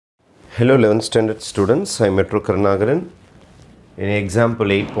Hello 11th standard students, I am Metro Karnagaran. In example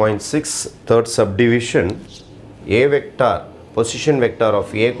 8.6, third subdivision, A vector, position vector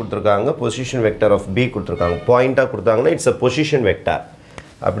of A kuduthirukanga, position vector of B kuduthirukanga. Point ah kuduthanga, it's a position vector.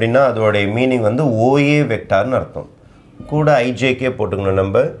 அப்படினா அதோட meaning வந்து OA வெக்டார்னு அர்த்தம். கூட IJK போட்டுக்கணும்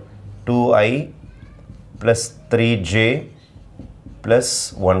நம்ம 2I plus 3J plus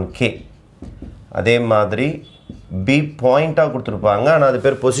 1K. அதே மாதிரி B பாயிண்டா கொடுத்திருப்பாங்க. ஆனா அது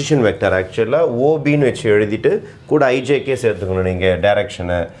பேர் பொசிஷன் வெக்டர். एक्चुअली OB ன்னு வெச்சு எழுதிட்டு கூட IJK சேர்த்துக்கணும் நீங்க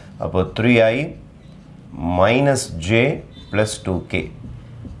டைரக்ஷனை. அப்போ 3I minus J plus 2K.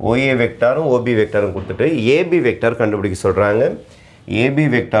 OA வெக்டாரும் OB வெக்டாரும் கொடுத்துட்டு AB வெக்டார் கண்டுபிடிக்க சொல்றாங்க. AB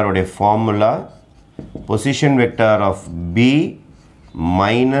vector உடைய formula position vector of B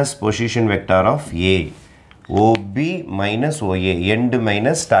minus position vector of A. OB minus OA, end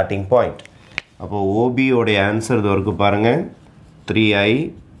minus starting point. அப்போ OB உடைய answer இது வரைக்கும் பாருங்க 3I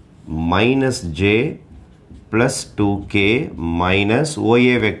minus J plus 2K minus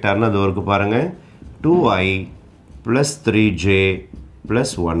OA vector இது வரைக்கும் பாருங்க 2I plus 3J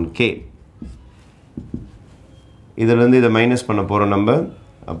plus 1K. இதிலிருந்து இதை மைனஸ் பண்ண போகிறோம் நம்ம.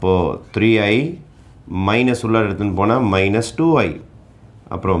 அப்போது 3I மைனஸ் உள்ளார எடுத்துன்னு போனால் மைனஸ் 2I,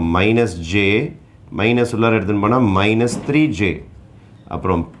 அப்புறம் மைனஸ் ஜே மைனஸ் உள்ளார எடுத்துன்னு போனால் மைனஸ் 3J,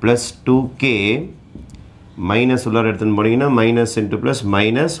 அப்புறம் ப்ளஸ் 2K மைனஸ் உள்ளார எடுத்துன்னு போனீங்கன்னா minus into plus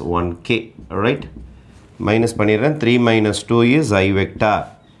minus 1K. Right, minus பண்ணிடுறேன். 3 minus 2 is I vector,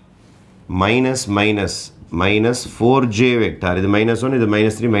 minus minus minus 4J vector. இது மைனஸ் 1, இது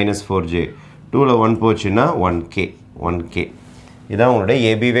மைனஸ் 3, மைனஸ் 4J. 2ல 1 போச்சுன்னா 1K. இதான் உங்களுடைய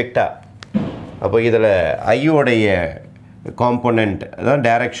AB வெக்டார். அப்போ இதில் I உடைய காம்போனன்ட் அதான்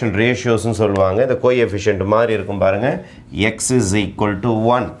டைரக்ஷன் ரேஷியோஸ்னு சொல்லுவாங்க. இந்த கோஎஃபிஷியன்ட் மாதிரி இருக்கும் பாருங்கள். X is equal to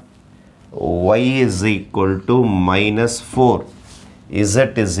 1, Y is equal to minus 4, Z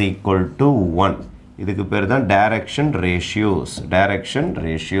is equal to 1. இதுக்கு பேர் தான் டைரக்ஷன் ரேஷியோஸ்.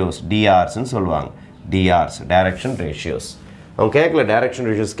 DRஸ்ன்னு சொல்லுவாங்க. DRs, direction ratios. அவங்க கேட்கல டைரக்ஷன்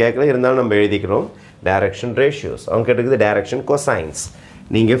ரேஷியோஸ் கேட்கல, இருந்தாலும் நம்ம எழுதிக்கிறோம் டைரக்ஷன் ரேஷியோஸ். அவங்க கேட்டுக்குது டைரக்ஷன் கொசைன்ஸ்.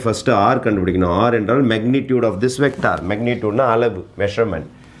 நீங்கள் ஃபஸ்ட்டு R கண்டுபிடிக்கணும். R என்றால் மேக்னிடியூட் ஆஃப் திஸ் வெக்டார். மேக்னிடியூட்னா அளவு, measurement.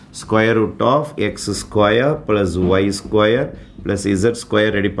 Square root of X square plus Y square plus Z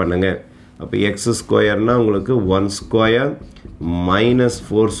square ready பண்ணுங்க. அப்போ எக்ஸ் ஸ்கொயர்னால் உங்களுக்கு 1 square minus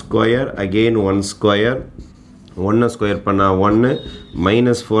 4 square again 1 square. 1 square பண்ணால் 1,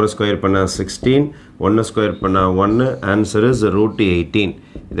 minus 4 square பண்ணால் 16, 1 square பண்ணால் 1. Answer is root 18.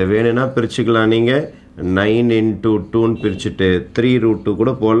 இதை வேணும்னா பிரிச்சுக்கலாம். நீங்கள் 9 into 2ன்னு பிரிச்சுட்டு 3 root 2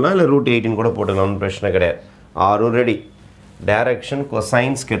 கூட போடலாம், இல்லை ரூட் 18 கூட போட்டுக்கலாம், ஒன்றும் பிரச்சனை கிடையாது. ஆரும் ரெடி. டைரக்ஷன்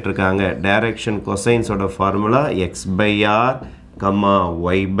கொசைன்ஸ் கேட்டிருக்காங்க. Direction கொசைன்ஸோட formula X by R comma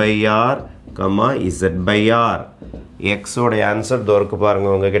Y by R comma Z by R. எக்ஸோட ஆன்சர் தோருக்கு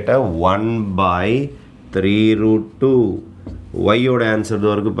பாருங்கள் உங்ககிட்ட 1/3 root 2. ஒய்யோட ஆன்சர்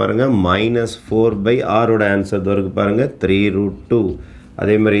தோருக்கு பாருங்கள் மைனஸ் 4/r ஆன்சர் தோருக்கு பாருங்கள் 3 root 2.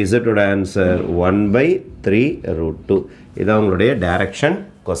 அதே மாதிரி இசட்டோட ஆன்சர் 1/3 root 2. இதான் உங்களுடைய டைரக்ஷன்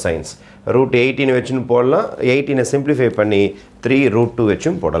கொசைன்ஸ். ரூட் 18 வச்சுன்னு போடலாம், 18 சிம்பிளிஃபை பண்ணி 3 root 2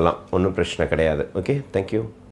 வச்சும் போடலாம், ஒன்றும் பிரச்சனை கிடையாது. Okay, thank you.